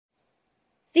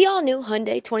The all-new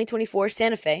Hyundai 2024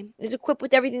 Santa Fe is equipped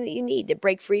with everything that you need to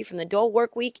break free from the dull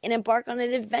work week and embark on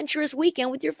an adventurous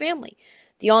weekend with your family.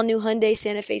 The all-new Hyundai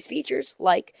Santa Fe's features,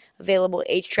 like available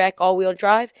H-Track all-wheel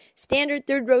drive, standard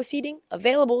third-row seating,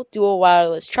 available dual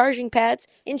wireless charging pads,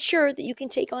 ensure that you can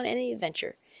take on any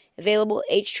adventure. Available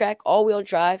H-Track all-wheel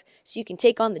drive so you can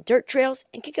take on the dirt trails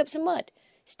and kick up some mud.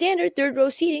 Standard third-row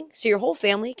seating so your whole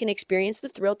family can experience the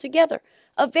thrill together.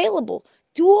 Available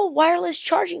dual wireless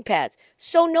charging pads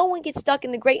so no one gets stuck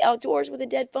in the great outdoors with a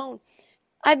dead phone.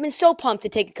 I've been so pumped to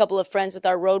take a couple of friends with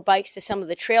our road bikes to some of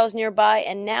the trails nearby,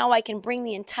 and now I can bring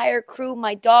the entire crew,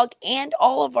 my dog, and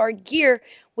all of our gear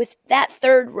with that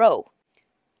third row.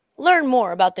 Learn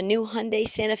more about the new Hyundai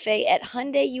Santa Fe at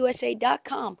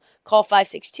HyundaiUSA.com. Call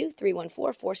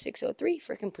 562-314-4603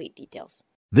 for complete details.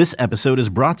 This episode is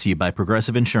brought to you by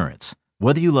Progressive Insurance.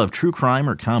 Whether you love true crime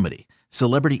or comedy,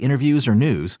 celebrity interviews or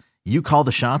news, you call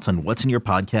the shots on what's in your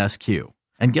podcast queue.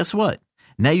 And guess what?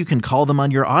 Now you can call them on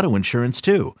your auto insurance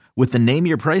too with the Name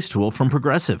Your Price tool from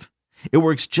Progressive. It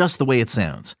works just the way it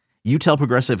sounds. You tell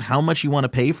Progressive how much you want to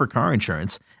pay for car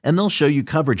insurance, and they'll show you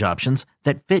coverage options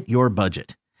that fit your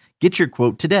budget. Get your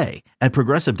quote today at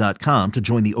Progressive.com to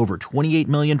join the over 28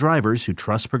 million drivers who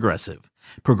trust Progressive.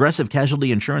 Progressive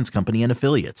Casualty Insurance Company and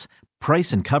Affiliates.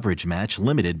 Price and coverage match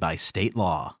limited by state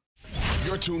law.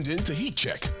 You're tuned in to Heat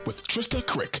Check with Trista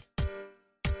Crick.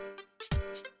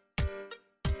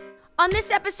 On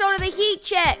this episode of the Heat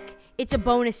Check, it's a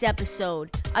bonus episode.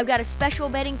 I've got a special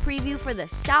betting preview for the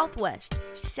Southwest,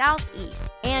 Southeast,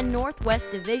 and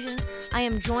Northwest divisions. I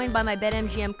am joined by my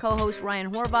BetMGM co-host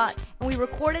Ryan Horvat, and we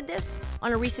recorded this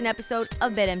on a recent episode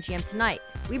of BetMGM Tonight.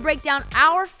 We break down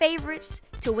our favorites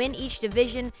to win each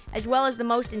division, as well as the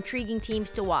most intriguing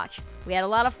teams to watch. We had a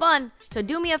lot of fun, so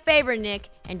do me a favor, Nick,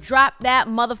 and drop that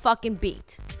motherfucking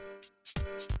beat.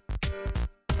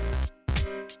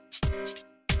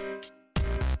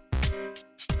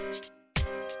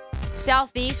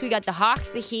 Southeast, we got the Hawks,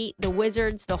 the Heat, the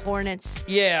Wizards, the Hornets,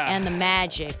 and the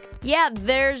Magic. Yeah,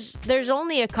 there's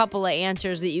only a couple of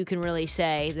answers that you can really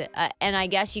say. And I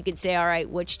guess you could say, all right,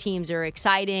 which teams are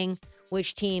exciting,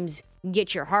 which teams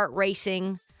get your heart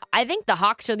racing. I think the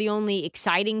Hawks are the only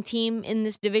exciting team in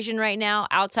this division right now,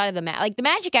 outside of the Magic. Like, the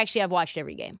Magic, actually, I've watched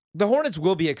every game. The Hornets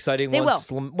will be exciting when's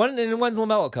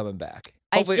LaMelo coming back?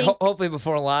 Hopefully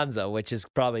before Alonzo, which is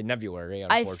probably February,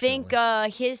 unfortunately. I think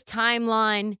his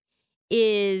timeline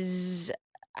is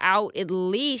out at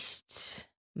least,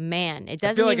 man, it doesn't even say.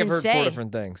 I feel like I've heard four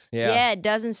different things. Yeah, it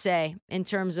doesn't say in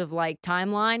terms of like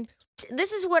timeline.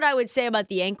 This is what I would say about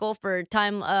the ankle for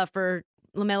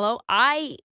LaMelo.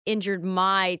 I injured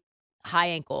my high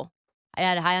ankle. I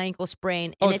had a high ankle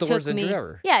sprain, and it's the worst injury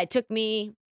ever. Yeah, it took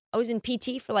me. I was in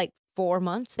PT for like 4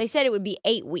 months. They said it would be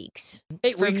 8 weeks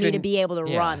for me to be able to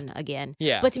run again.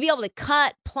 Yeah, but to be able to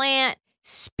cut, plant,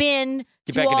 spin,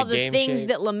 do all the things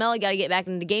that LaMelo got to get back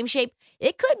into game shape,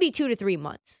 it could be 2 to 3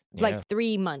 months, like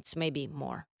 3 months, maybe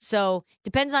more. So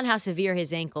depends on how severe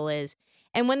his ankle is.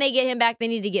 And when they get him back, they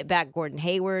need to get back Gordon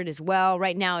Hayward as well.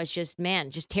 Right now, it's just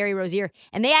Terry Rozier.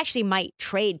 And they actually might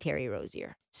trade Terry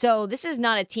Rozier. So this is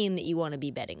not a team that you want to be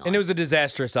betting on. And it was a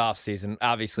disastrous offseason.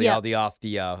 Obviously, all the off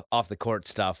the court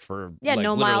stuff for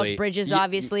no Miles Bridges,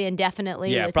 obviously,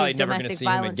 indefinitely with his domestic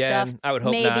violence stuff. I would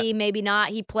hope not. Maybe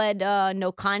not. He pled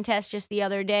no contest just the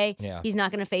other day. Yeah. He's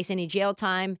not going to face any jail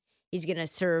time. He's going to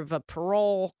serve a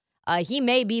parole. He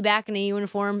may be back in a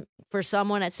uniform for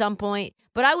someone at some point,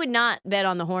 but I would not bet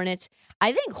on the Hornets.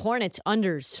 I think Hornets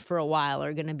unders for a while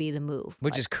are going to be the move.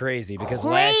 Which is crazy because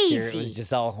last year it was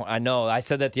just all, I know, I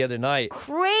said that the other night.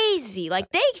 Crazy. Like,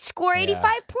 they score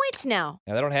 85 points now.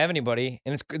 Yeah, they don't have anybody,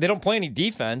 and they don't play any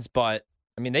defense, but,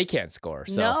 I mean, they can't score.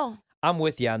 So no. I'm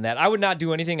with you on that. I would not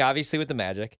do anything, obviously, with the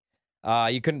Magic.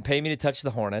 You couldn't pay me to touch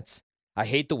the Hornets. I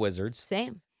hate the Wizards.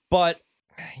 Same. But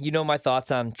you know my thoughts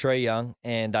on Trae Young,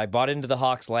 and I bought into the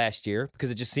Hawks last year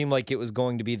because it just seemed like it was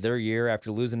going to be their year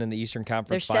after losing in the Eastern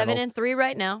Conference Finals. They're 7-3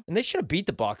 right now, and they should have beat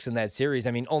the Bucks in that series.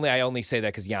 I mean, I only say that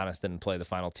because Giannis didn't play the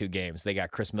final 2 games. They got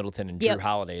Chris Middleton and Drew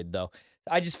Holiday, though.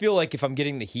 I just feel like if I'm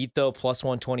getting the Heat, though, plus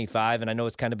 125, and I know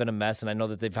it's kind of been a mess, and I know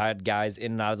that they've had guys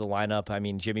in and out of the lineup. I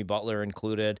mean, Jimmy Butler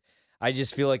included. I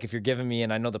just feel like if you're giving me,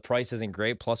 and I know the price isn't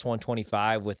great, plus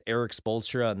 125 with Eric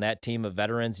Spoelstra and that team of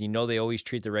veterans, you know they always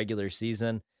treat the regular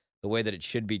season the way that it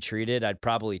should be treated, I'd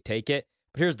probably take it.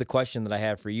 But here's the question that I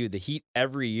have for you. The Heat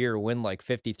every year win like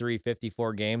 53,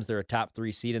 54 games. They're a top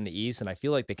 3 seed in the East, and I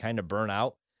feel like they kind of burn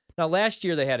out. Now, last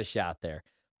year they had a shot there.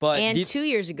 But 2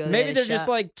 years ago, maybe they're just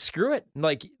like, screw it.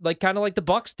 Like kind of like the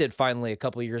Bucks did finally a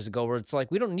couple of years ago, where it's like,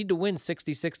 we don't need to win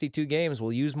 60, 62 games.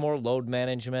 We'll use more load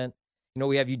management.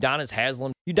 We have Udonis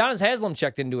Haslem. Udonis Haslem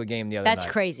checked into a game the other night. That's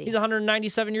crazy. He's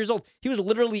 197 years old. He was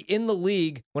literally in the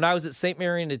league when I was at St.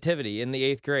 Mary Nativity in the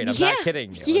 8th grade. I'm not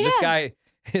kidding you. Yeah. This guy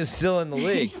is still in the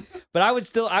league. But I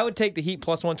would take the Heat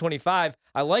plus 125.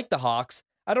 I like the Hawks.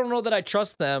 I don't know that I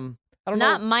trust them. I don't know.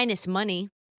 Not minus money.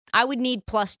 I would need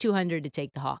plus 200 to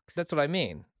take the Hawks. That's what I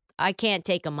mean. I can't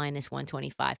take a minus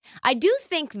 125. I do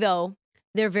think, though,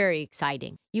 they're very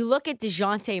exciting. You look at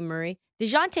DeJounte Murray.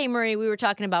 DeJounte Murray, we were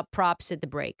talking about props at the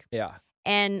break. Yeah.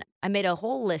 And I made a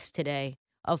whole list today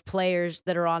of players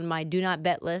that are on my do not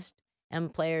bet list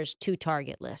and players to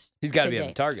target list. He's got to be on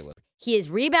the target list.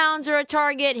 His rebounds are a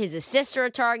target. His assists are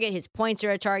a target. His points are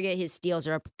a target. His steals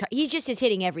are he just is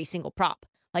hitting every single prop,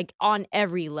 like on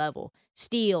every level.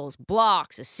 Steals,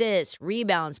 blocks, assists,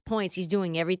 rebounds, points. He's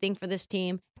doing everything for this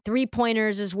team.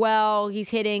 3-pointers as well. He's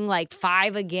hitting like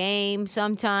 5 a game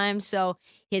sometimes. So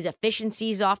his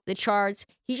efficiency's off the charts.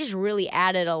 He just really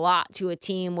added a lot to a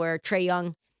team where Trae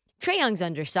Young's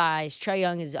undersized. Trae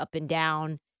Young is up and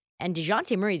down. And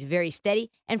DeJounte Murray is very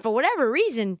steady. And for whatever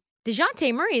reason,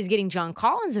 DeJounte Murray is getting John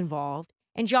Collins involved.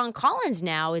 And John Collins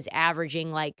now is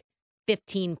averaging like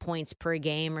 15 points per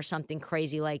game or something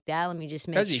crazy like that. Let me just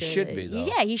make sure. Because he should be, though.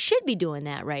 Yeah, he should be doing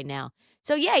that right now.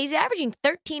 So, yeah, he's averaging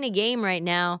 13 a game right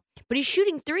now, but he's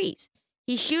shooting threes.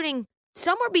 He's shooting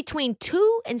somewhere between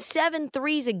 2 and 7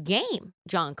 threes a game,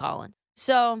 John Collins.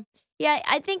 So, yeah,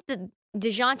 I think that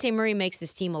DeJounte Murray makes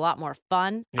this team a lot more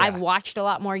fun. Yeah. I've watched a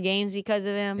lot more games because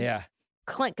of him. Yeah.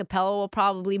 Clint Capella will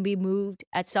probably be moved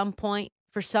at some point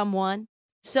for someone.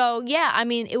 So, yeah, I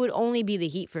mean, it would only be the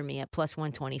Heat for me at plus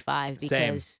 125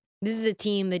 because this is a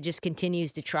team that just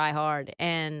continues to try hard.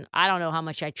 And I don't know how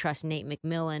much I trust Nate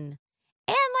McMillan.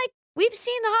 And, like, we've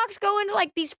seen the Hawks go into,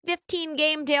 like, these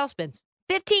 15-game tailspins.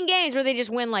 15 games where they just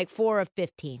win, like, 4 of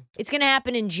 15. It's going to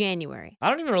happen in January. I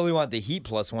don't even really want the Heat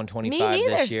plus 125 Me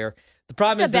neither. this year. The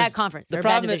problem It's is a bad conference. They're a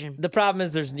bad division. The problem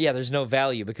is there's no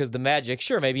value because the Magic,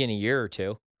 sure, maybe in a year or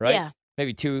two, right? Yeah.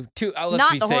 Maybe two. Let's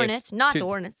Not be the safe. Hornets. Not Two- the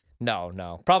Hornets.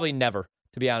 No, probably never,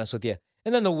 to be honest with you.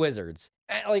 And then the Wizards.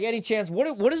 Like, any chance,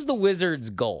 what is the Wizards'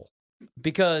 goal?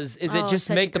 Because is it just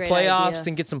such make a the great playoffs idea.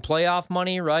 and get some playoff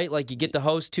money, right? Like, you get to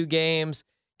host 2 games,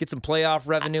 get some playoff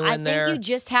revenue I in there. think you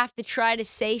just have to try to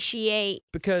satiate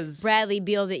because Bradley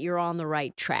Beal that you're on the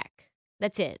right track.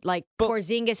 That's it. Like, But-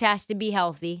 Porzingis has to be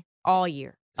healthy all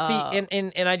year. See,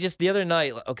 and I just, the other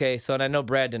night, okay, so, and I know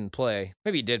Brad didn't play.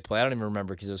 Maybe he did play. I don't even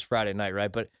remember because it was Friday night,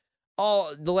 right? But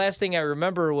the last thing I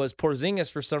remember was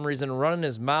Porzingis, for some reason, running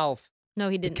his mouth No,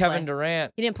 he to didn't Kevin play.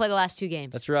 Durant. He didn't play the last 2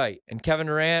 games. That's right. And Kevin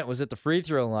Durant was at the free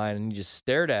throw line, and he just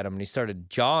stared at him, and he started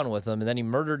jawing with him, and then he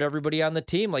murdered everybody on the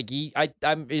team. Like,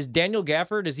 is Daniel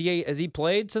Gafford, has he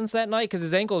played since that night? Because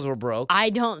his ankles were broke. I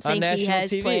don't think he national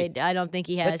has TV. played. I don't think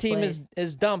he has That team played.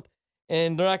 is dump,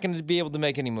 and they're not going to be able to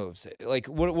make any moves. Like,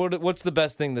 what's the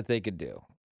best thing that they could do?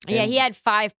 Yeah, And- he had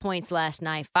 5 points last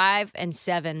night, 5 and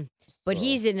 7, but So-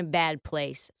 he's in a bad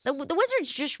place. The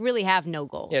Wizards just really have no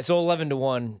goals. Yeah, so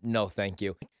 11-1, no thank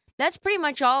you. That's pretty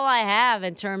much all I have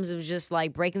in terms of just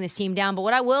like breaking this team down. But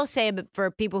what I will say for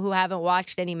people who haven't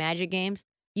watched any Magic games,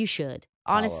 you should.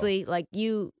 Honestly, like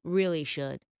you really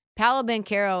should. Paolo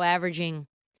Banchero averaging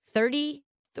 30,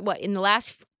 in the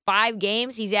last 5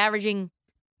 games, he's averaging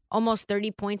almost 30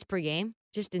 points per game.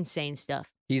 Just insane stuff.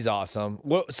 He's awesome.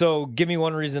 So give me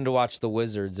one reason to watch the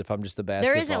Wizards if I'm just a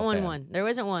basketball There isn't fan. one. There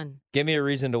isn't one. Give me a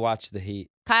reason to watch the Heat.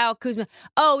 Kyle Kuzma.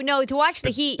 Oh, no, to watch the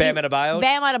Heat. Bam Adebayo?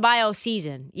 Bam Adebayo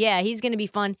season. Yeah, he's going to be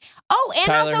fun. Oh, and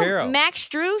Tyler also Hero. Max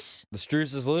Strus. The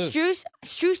Strus is loose. Strus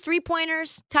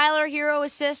 3-pointers. Tyler Hero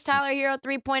assists. Tyler Hero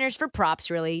 3-pointers for props,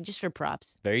 really. Just for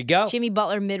props. There you go. Jimmy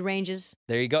Butler mid-ranges.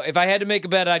 There you go. If I had to make a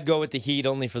bet, I'd go with the Heat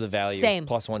only for the value. Same.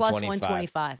 Plus Plus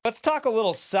 125. Let's talk a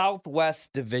little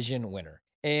Southwest Division winner.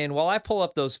 And while I pull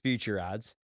up those future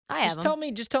odds, I have just them.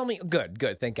 tell me.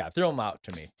 Good. Thank God. Throw them out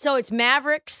to me. So it's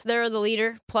Mavericks. They're the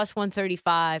leader. Plus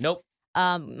 135. Nope.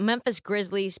 Memphis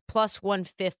Grizzlies. Plus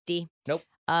 150. Nope.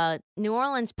 New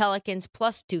Orleans Pelicans.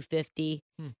 Plus 250.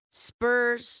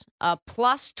 Spurs.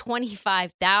 Plus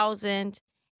 25,000.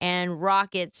 And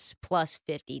Rockets. Plus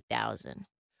 50,000.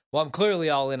 Well, I'm clearly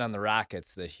all in on the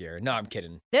Rockets this year. No, I'm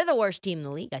kidding. They're the worst team in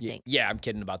the league, I think. Yeah, I'm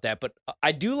kidding about that. But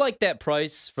I do like that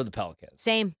price for the Pelicans.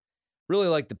 Same. Really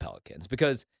like the Pelicans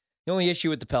because the only issue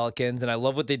with the Pelicans, and I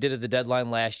love what they did at the deadline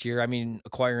last year, I mean,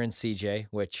 acquiring CJ,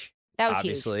 which That was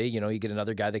obviously, you get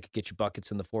another guy that could get you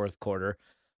buckets in the fourth quarter.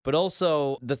 But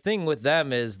also, the thing with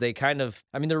them is they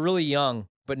they're really young,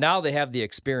 but now they have the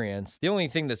experience. The only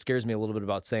thing that scares me a little bit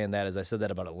about saying that is I said that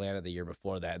about Atlanta the year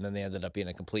before that, and then they ended up being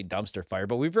a complete dumpster fire.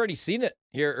 But we've already seen it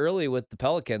here early with the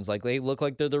Pelicans. Like, they look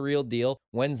like they're the real deal.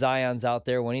 When Zion's out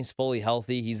there, when he's fully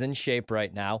healthy, he's in shape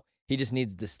right now. He just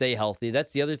needs to stay healthy.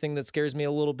 That's the other thing that scares me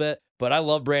a little bit. But I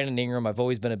love Brandon Ingram. I've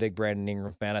always been a big Brandon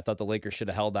Ingram fan. I thought the Lakers should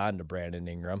have held on to Brandon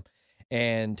Ingram.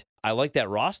 And I like that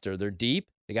roster. They're deep.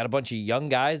 They got a bunch of young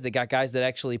guys. They got guys that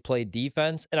actually play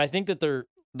defense. And I think that they're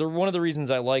one of the reasons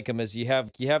I like them is you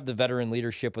have the veteran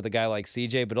leadership with a guy like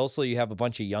CJ, but also you have a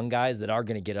bunch of young guys that are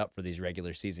going to get up for these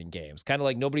regular season games. Kind of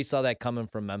like nobody saw that coming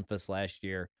from Memphis last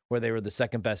year, where they were the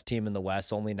second best team in the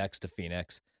West, only next to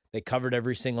Phoenix. They covered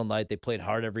every single night. They played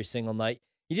hard every single night.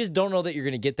 You just don't know that you're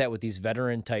going to get that with these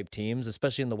veteran type teams,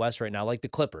 especially in the West right now, like the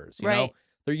Clippers. You know?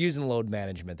 They're using load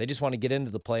management. They just want to get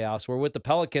into the playoffs. Where with the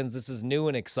Pelicans, this is new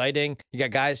and exciting. You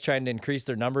got guys trying to increase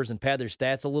their numbers and pad their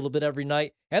stats a little bit every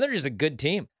night. And they're just a good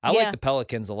team. I like the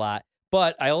Pelicans a lot.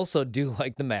 But I also do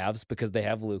like the Mavs because they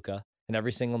have Luka. And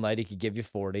every single night he could give you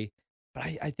 40. But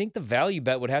I think the value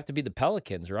bet would have to be the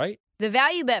Pelicans, right? The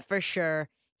value bet for sure.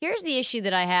 Here's the issue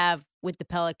that I have with the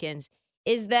Pelicans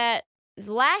is that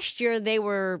last year they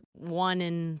were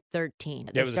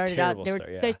 1-13.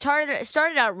 They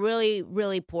started out really,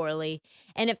 really poorly,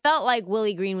 and it felt like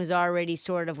Willie Green was already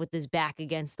sort of with his back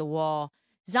against the wall.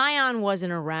 Zion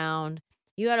wasn't around.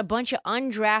 You had a bunch of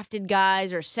undrafted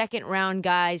guys or second-round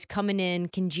guys coming in,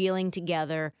 congealing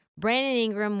together. Brandon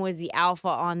Ingram was the alpha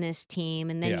on this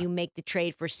team, and then you make the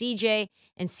trade for CJ,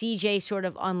 and CJ sort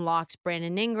of unlocks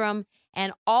Brandon Ingram,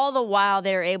 and all the while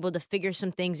they're able to figure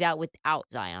some things out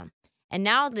without Zion. And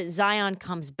now that Zion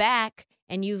comes back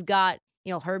and you've got,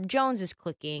 Herb Jones is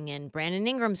clicking and Brandon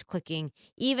Ingram's clicking,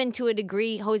 even to a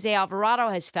degree, Jose Alvarado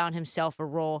has found himself a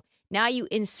role. Now you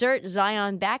insert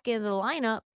Zion back into the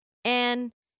lineup,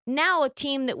 and now a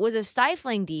team that was a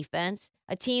stifling defense,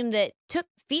 a team that took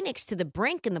Phoenix to the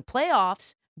brink in the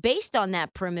playoffs based on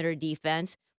that perimeter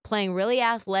defense, playing really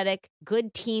athletic,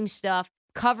 good team stuff,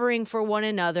 covering for one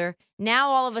another.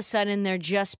 Now all of a sudden they're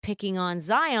just picking on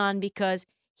Zion because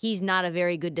he's not a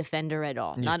very good defender at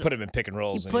all. You just put him in pick and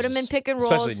rolls. You put him in pick and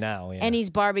rolls. Especially now. Yeah. And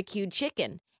he's barbecued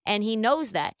chicken. And he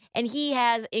knows that. And he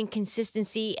has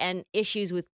inconsistency and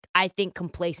issues with, I think,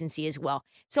 complacency as well.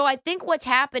 So I think what's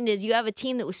happened is you have a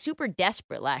team that was super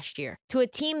desperate last year to a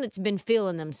team that's been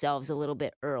feeling themselves a little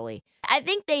bit early. I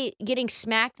think they getting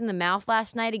smacked in the mouth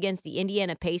last night against the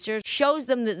Indiana Pacers shows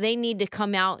them that they need to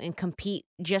come out and compete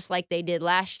just like they did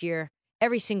last year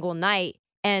every single night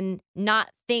and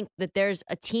not think that there's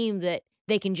a team that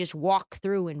they can just walk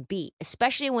through and beat,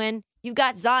 especially when you've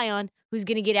got Zion, who's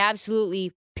going to get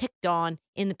absolutely picked on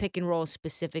in the pick and roll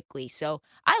specifically. So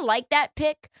I like that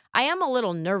pick. I am a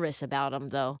little nervous about them,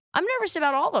 though. I'm nervous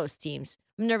about all those teams.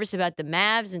 I'm nervous about the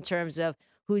Mavs in terms of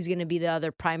who's going to be the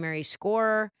other primary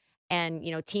scorer. And,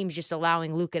 teams just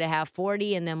allowing Luka to have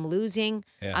 40 and them losing.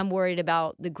 Yeah. I'm worried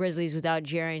about the Grizzlies without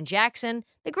Jaren Jackson.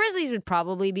 The Grizzlies would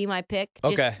probably be my pick.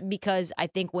 Just because I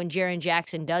think when Jaren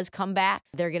Jackson does come back,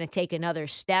 they're going to take another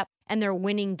step. And they're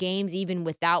winning games even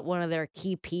without one of their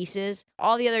key pieces.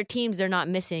 All the other teams, they're not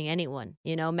missing anyone.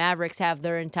 Mavericks have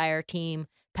their entire team.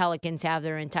 Pelicans have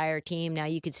their entire team. Now,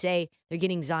 you could say they're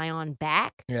getting Zion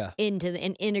back and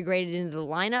integrated into the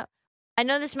lineup. I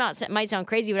know this might sound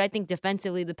crazy, but I think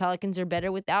defensively the Pelicans are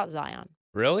better without Zion.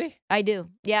 Really? I do.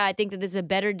 Yeah, I think that this is a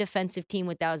better defensive team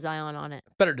without Zion on it.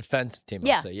 Better defensive team,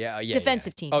 I'll say. Yeah,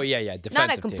 defensive team. Oh, yeah. Defensive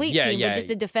Not a complete team, but just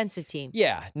a defensive team.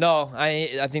 Yeah. No,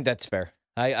 I think that's fair.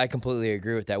 I completely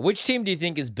agree with that. Which team do you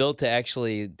think is built to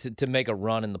actually to make a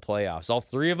run in the playoffs? All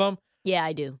three of them? Yeah,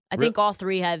 I do. I think all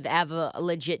three have a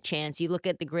legit chance. You look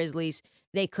at the Grizzlies,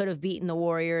 they could have beaten the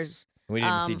Warriors. We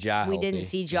didn't see Ja healthy. We didn't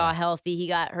see Ja healthy. He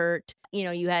got hurt.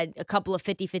 You had a couple of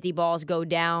 50-50 balls go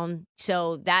down.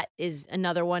 So that is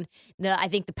another one. I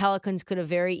think the Pelicans could have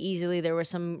very easily. There were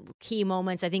some key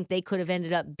moments. I think they could have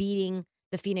ended up beating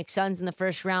the Phoenix Suns in the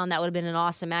first round. That would have been an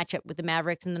awesome matchup with the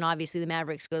Mavericks. And then obviously the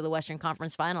Mavericks go to the Western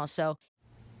Conference Finals. So,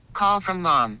 call from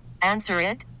mom. Answer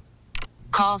it.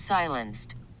 Call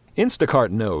silenced. Instacart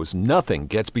knows nothing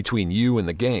gets between you and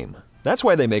the game. That's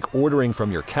why they make ordering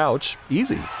from your couch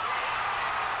easy.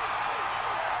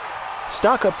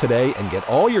 Stock up today and get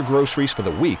all your groceries for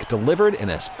the week delivered in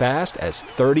as fast as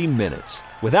 30 minutes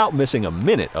without missing a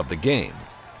minute of the game.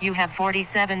 You have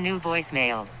 47 new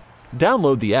voicemails.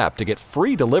 Download the app to get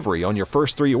free delivery on your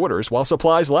first 3 orders while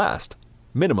supplies last.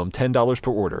 Minimum $10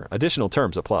 per order. Additional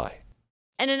terms apply.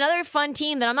 And another fun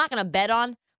team that I'm not going to bet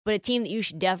on, but a team that you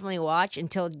should definitely watch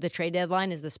until the trade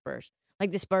deadline is the Spurs.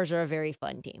 Like, the Spurs are a very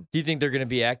fun team. Do you think they're going to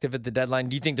be active at the deadline?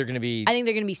 Do you think they're going to be... I think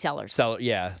they're going to be sellers.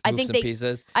 Yeah, I think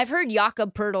pieces. I've heard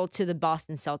Jakob Poeltl to the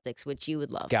Boston Celtics, which you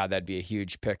would love. God, that'd be a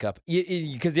huge pickup.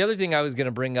 Because the other thing I was going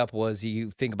to bring up was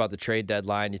you think about the trade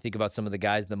deadline, you think about some of the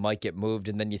guys that might get moved,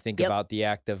 and then you think about the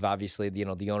active, obviously,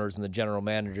 the owners and the general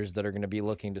managers that are going to be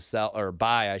looking to sell or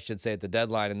buy, I should say, at the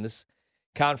deadline. And this,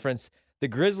 conference. The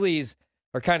Grizzlies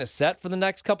are kind of set for the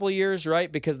next couple of years,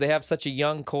 right? Because they have such a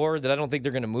young core that I don't think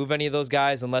they're going to move any of those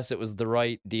guys unless it was the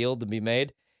right deal to be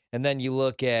made. And then you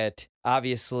look at,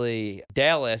 obviously,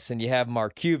 Dallas, and you have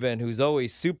Mark Cuban, who's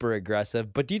always super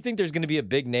aggressive. But do you think there's going to be a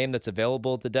big name that's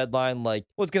available at the deadline? Like,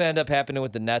 what's going to end up happening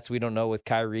with the Nets? We don't know with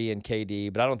Kyrie and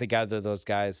KD, but I don't think either of those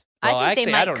guys. Well, I think actually,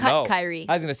 they might I don't cut know. Kyrie.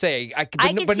 I was going to say, I could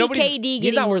but see nobody's, KD he's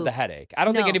getting not worth moved. the headache. I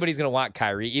don't think No. anybody's going to want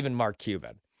Kyrie, even Mark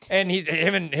Cuban. And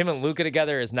him and Luka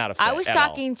together is not a fit I was at all.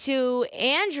 talking to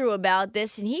Andrew about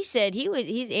this, and he said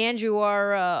he's Andrew,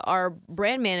 our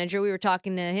brand manager. We were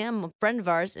talking to him, a friend of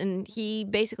ours, and he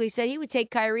basically said he would take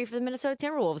Kyrie for the Minnesota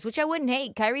Timberwolves, which I wouldn't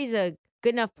hate. Kyrie's a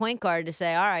good enough point guard to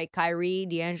say, all right, Kyrie,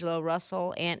 D'Angelo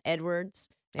Russell, Ant Edwards.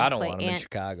 I don't want him in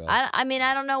Chicago. I mean,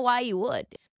 I don't know why you would.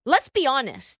 Let's be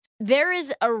honest. There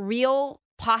is a real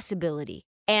possibility,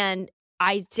 and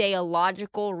I'd say a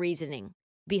logical reasoning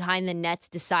behind the Nets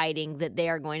deciding that they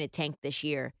are going to tank this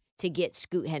year to get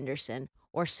Scoot Henderson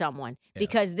or someone. Yeah.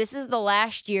 Because this is the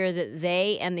last year that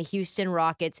they and the Houston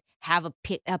Rockets have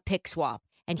a pick swap.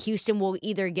 And Houston will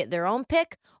either get their own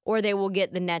pick or they will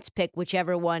get the Nets pick,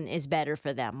 whichever one is better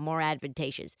for them, more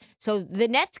advantageous. So the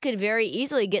Nets could very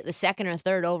easily get the second or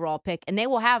third overall pick, and they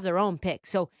will have their own pick.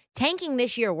 So tanking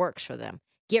this year works for them.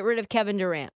 Get rid of Kevin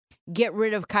Durant. Get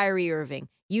rid of Kyrie Irving.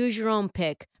 Use your own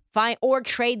pick. Or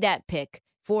trade that pick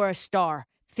for a star.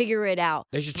 Figure it out.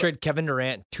 They should trade Kevin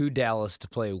Durant to Dallas to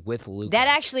play with Luka. That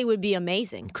actually would be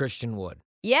amazing. Christian Wood.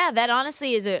 Yeah, that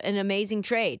honestly is an amazing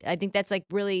trade. I think that's like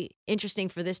really interesting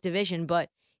for this division, but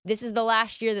this is the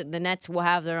last year that the Nets will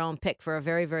have their own pick for a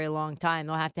very, very long time.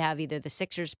 They'll have to have either the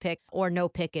Sixers pick or no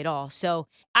pick at all. So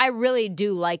I really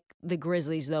do like the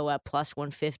Grizzlies, though, at plus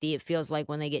 150. It feels like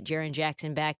when they get Jaren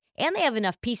Jackson back, and they have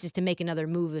enough pieces to make another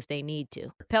move if they need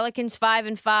to. Pelicans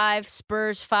 5-5,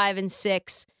 Spurs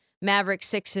 5-6, Mavericks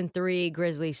 6-3,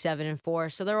 Grizzlies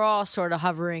 7-4. So they're all sort of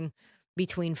hovering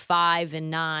between 5 and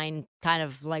 9, kind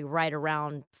of like right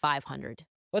around 500.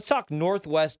 Let's talk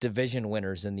Northwest Division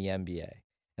winners in the NBA.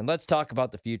 And let's talk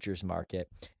about the futures market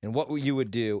and what you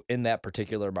would do in that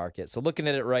particular market. So looking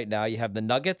at it right now, you have the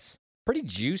Nuggets, pretty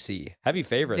juicy, heavy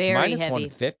favorites, Very minus heavy.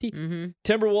 150. Mm-hmm.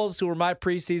 Timberwolves, who were my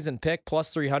preseason pick,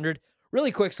 plus 300.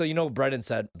 Really quick, so you know Brendan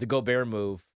said the Gobert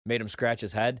move made him scratch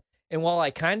his head. And while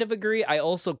I kind of agree, I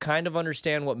also kind of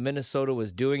understand what Minnesota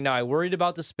was doing. Now, I worried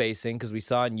about the spacing because we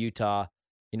saw in Utah,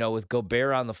 you know, with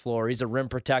Gobert on the floor, he's a rim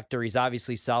protector. He's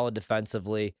obviously solid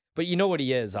defensively. But you know what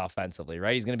he is offensively,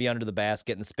 right? He's going to be under the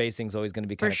basket, and the spacing's always going to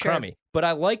be kind of crummy. But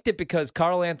I liked it because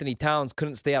Karl Anthony Towns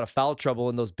couldn't stay out of foul trouble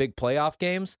in those big playoff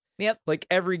games. Yep. Like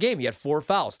every game, he had 4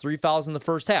 fouls, 3 fouls in the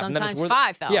first half. Sometimes and then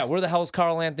 5 fouls. Yeah, where the hell is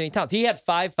Karl Anthony Towns? He had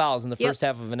 5 fouls in the first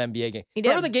half of an NBA game. He did.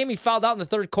 Remember the game he fouled out in the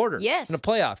third quarter? Yes. In a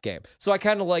playoff game. So I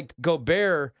kind of liked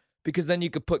Gobert because then you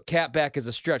could put Cat back as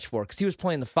a stretch for because he was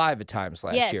playing the 5 at times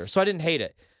last year. So I didn't hate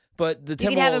it. But the Timberwolves, you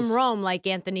could have him roam like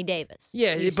Anthony Davis.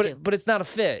 yeah, used to. but it's not a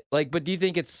fit. Like, but do you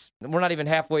think we're not even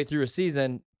halfway through a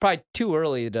season? Probably too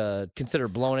early to consider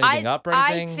blowing anything up or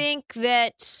anything. I think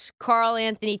that Karl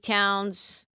Anthony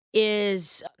Towns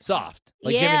is soft,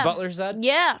 like Jimmy Butler said.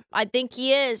 Yeah, I think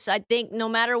he is. I think no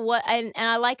matter what, and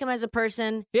I like him as a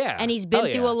person. Yeah, and he's been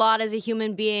hell through yeah. a lot as a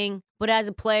human being, but as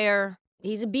a player,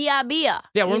 he's a B.I.B.A.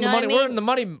 Yeah, we're You in the know money. what I mean? We're in the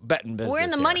money betting business. We're in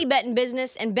the here. money betting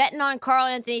business, and betting on Karl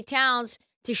Anthony Towns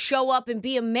to show up and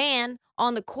be a man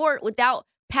on the court without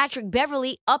Patrick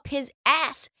Beverly up his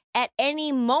ass at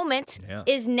any moment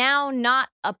is now not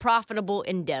a profitable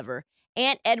endeavor.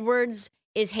 Ant Edwards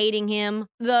is hating him.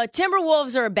 The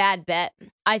Timberwolves are a bad bet.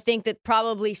 I think that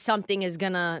probably something is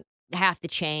going to have to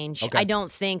change. Okay. I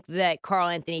don't think that Karl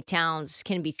Anthony Towns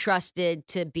can be trusted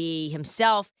to be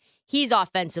himself. He's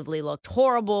offensively looked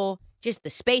horrible. Just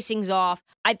the spacing's off.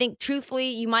 I think, truthfully,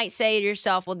 you might say to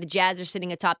yourself, well, the Jazz are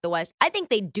sitting atop the West. I think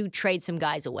they do trade some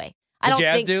guys away. The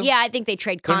Jazz do? Yeah, I think they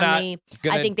trade They're not Conley.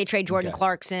 gonna- I think they trade Jordan Okay.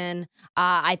 Clarkson.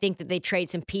 I think that they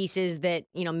trade some pieces that,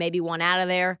 maybe one out of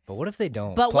there. But what if they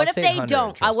don't? But what Plus if they 800,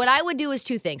 don't? Tristan. What I would do is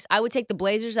 2 things. I would take the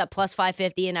Blazers at plus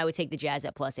 550, and I would take the Jazz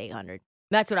at plus 800.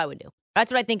 That's what I would do.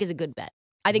 That's what I think is a good bet.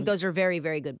 I think those are very,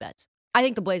 very good bets. I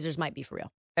think the Blazers might be for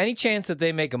real. Any chance that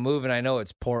they make a move? And I know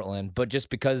it's Portland, but just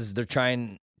because they're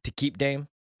trying to keep Dame?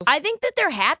 I think that they're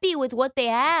happy with what they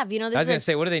have. This I was is going to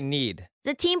say, what do they need?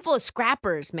 It's a team full of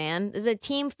scrappers, man. There's a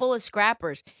team full of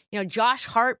scrappers. Josh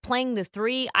Hart playing the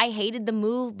 3. I hated the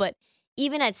move, but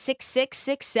even at 6'6",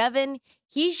 6'7",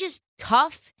 he's just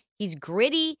tough. He's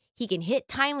gritty. He can hit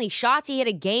timely shots. He hit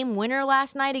a game winner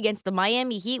last night against the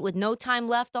Miami Heat with no time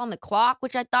left on the clock,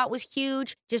 which I thought was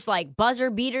huge. Just like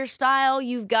buzzer beater style.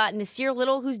 You've got Nasir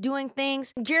Little who's doing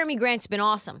things. Jeremy Grant's been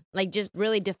awesome. Like just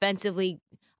really defensively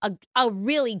a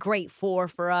really great 4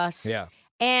 for us. Yeah.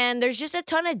 And there's just a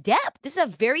ton of depth. This is a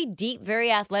very deep,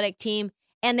 very athletic team,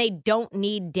 and they don't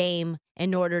need Dame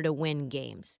in order to win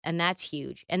games, and that's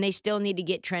huge. And they still need to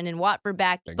get Trendon Watford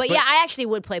back. But yeah, I actually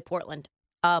would play Portland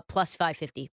plus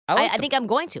 550. I think I'm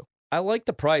going to. I like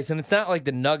the price, and it's not like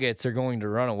the Nuggets are going to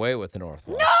run away with the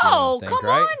Northwest. No, think, come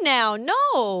right? on now.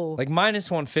 No. Like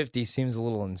minus 150 seems a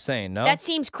little insane, no? That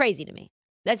seems crazy to me.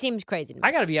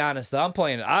 I got to be honest, though.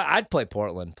 I'd play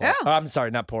Portland. Yeah. I'm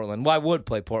sorry, not Portland. Well, I would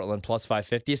play Portland plus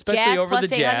 550, especially Jazz over plus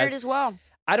the 800 Jazz. as well.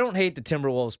 I don't hate the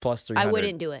Timberwolves plus 300. I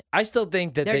wouldn't do it. I still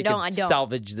think that they I can don't.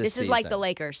 salvage This season. is like the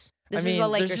Lakers. This I mean, is the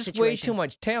Lakers there's just situation. way too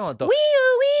much talent, though.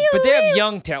 Wee-oo, But they have wee-oo.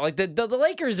 young talent. Like the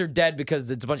Lakers are dead because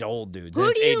it's a bunch of old dudes. and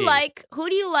Who it's do you AD. like? Who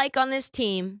do you like on this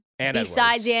team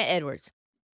besides Ant Edwards?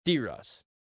 D-Russ.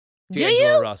 Do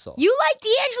D'Angelo you? Russell. You like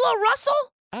D'Angelo Russell?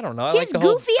 I don't know. I His like the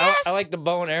whole, goofy ass? I like the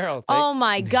bow and arrow thing. Oh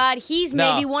my God, he's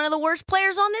No. maybe one of the worst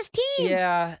players on this team.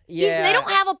 Yeah. They don't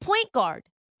have a point guard.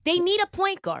 They need a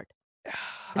point guard.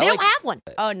 They don't have one.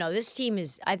 Oh no,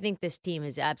 I think this team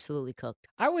is absolutely cooked.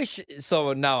 I wish.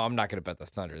 So no, I'm not going to bet the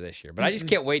Thunder this year, but I just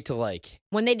can't wait till like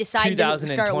When they decide to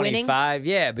start winning. 2025.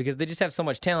 Yeah, because they just have so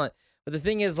much talent. But the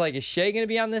thing is, like, is Shea going to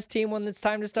be on this team when it's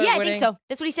time to start Yeah, winning? I think so.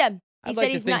 That's what he said. He I'd said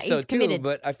like he's to think not. so He's too, committed.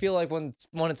 but I feel like when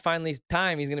it's finally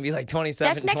time, he's going to be like 27,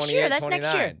 That's next 28, year. That's 29.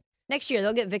 next year. Next year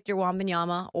they'll get Victor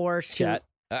Wembanyama or Scoot. Chet.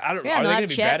 I don't. Yeah, Are they'll they have going to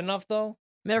be Chet. bad enough though?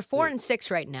 They're 4-6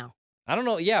 right now. I don't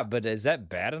know. Yeah, but is that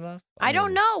bad enough? I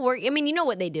don't mean, know. You know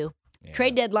what they do. yeah.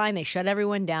 Trade deadline, they shut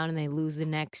everyone down and they lose the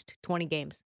next 20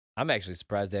 games. I'm actually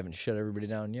surprised they haven't shut everybody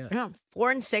down yet. Yeah,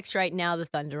 4-6 right now. The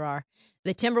Thunder are.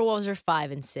 The Timberwolves are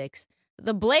 5-6.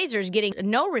 The Blazers getting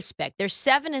no respect. They're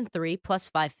 7-3 plus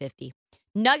 550.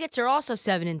 Nuggets are also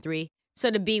 7-3. So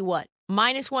to be what?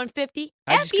 Minus 150?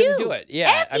 I just couldn't do it.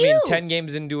 Yeah, F you. mean, 10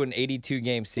 games into an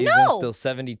 82-game season, No. still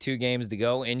 72 games to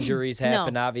go. Injuries No.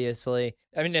 happen, obviously.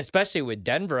 I mean, especially with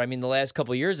Denver. I mean, the last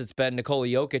couple of years, it's been Nikola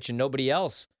Jokic and nobody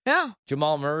else. Yeah.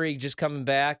 Jamal Murray just coming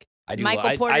back.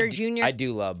 Michael Porter Jr. I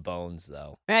do love Bones,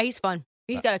 though. Yeah, he's fun.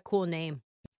 He's got a cool name.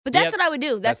 But that's Yep, what I would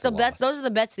do. That's the that's a bet. loss. Those are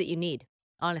the bets that you need.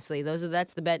 Honestly,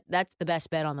 that's the bet. That's the best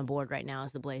bet on the board right now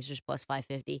is the Blazers plus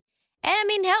 550. And I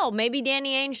mean, hell, maybe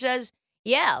Danny Ainge says,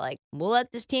 yeah, like we'll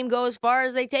let this team go as far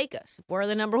as they take us. If we're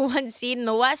the number 1 seed in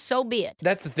the West, so be it.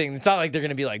 That's the thing. It's not like they're going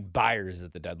to be like buyers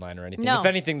at the deadline or anything. No. If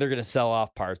anything, they're going to sell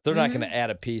off parts. They're not going to add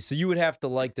a piece. So you would have to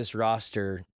like this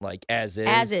roster like as is.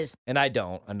 As is. And I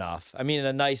don't enough. I mean,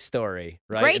 a nice story,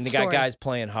 right? Great and they story. got guys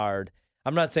playing hard.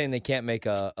 I'm not saying they can't make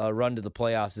a run to the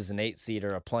playoffs as an 8 seed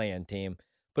or a play-in team,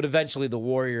 but eventually the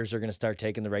Warriors are going to start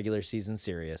taking the regular season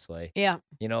seriously. Yeah.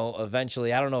 You know,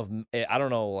 eventually, I don't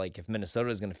know like if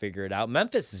Minnesota is going to figure it out.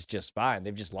 Memphis is just fine.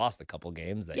 They've just lost a couple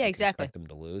games that Yeah, you exactly. expect them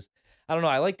to lose. I don't know.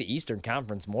 I like the Eastern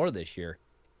Conference more this year.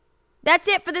 That's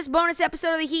it for this bonus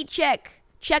episode of the Heat Check.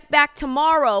 Check back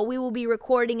tomorrow. We will be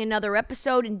recording another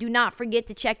episode, and do not forget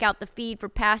to check out the feed for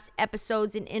past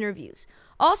episodes and interviews.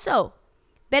 Also,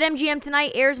 BetMGM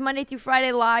Tonight airs Monday through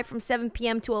Friday live from 7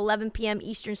 p.m. to 11 p.m.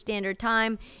 Eastern Standard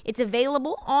Time. It's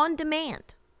available on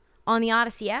demand on the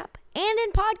Odyssey app and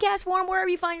in podcast form wherever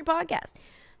you find your podcast.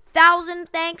 1,000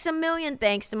 thanks, a million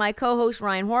thanks to my co-host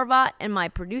Ryan Horvat and my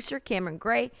producer Cameron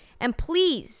Gray. And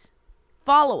please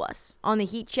follow us on the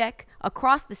Heat Check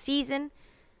across the season.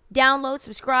 Download,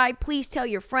 subscribe, please tell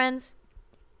your friends,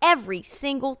 every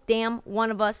single damn one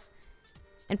of us,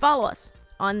 and follow us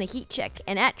on the Heat Check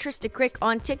and at Trista Crick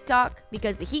on TikTok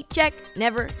because the Heat Check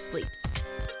never sleeps.